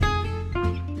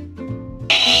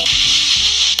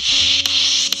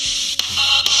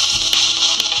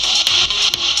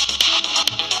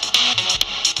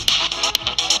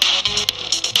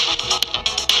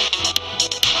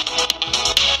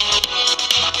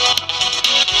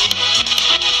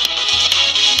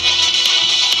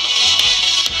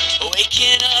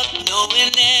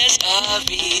a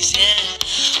reason.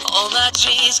 All my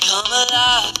dreams come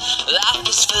alive. Life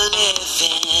is for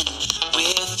living.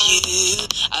 With you,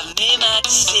 I've made my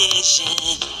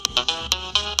decision.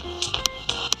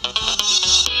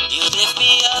 You lift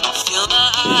me up, fill my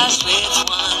eyes with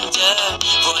wonder.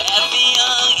 Forever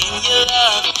young in your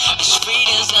love, this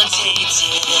freedom's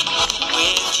untainted.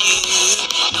 With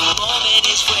you,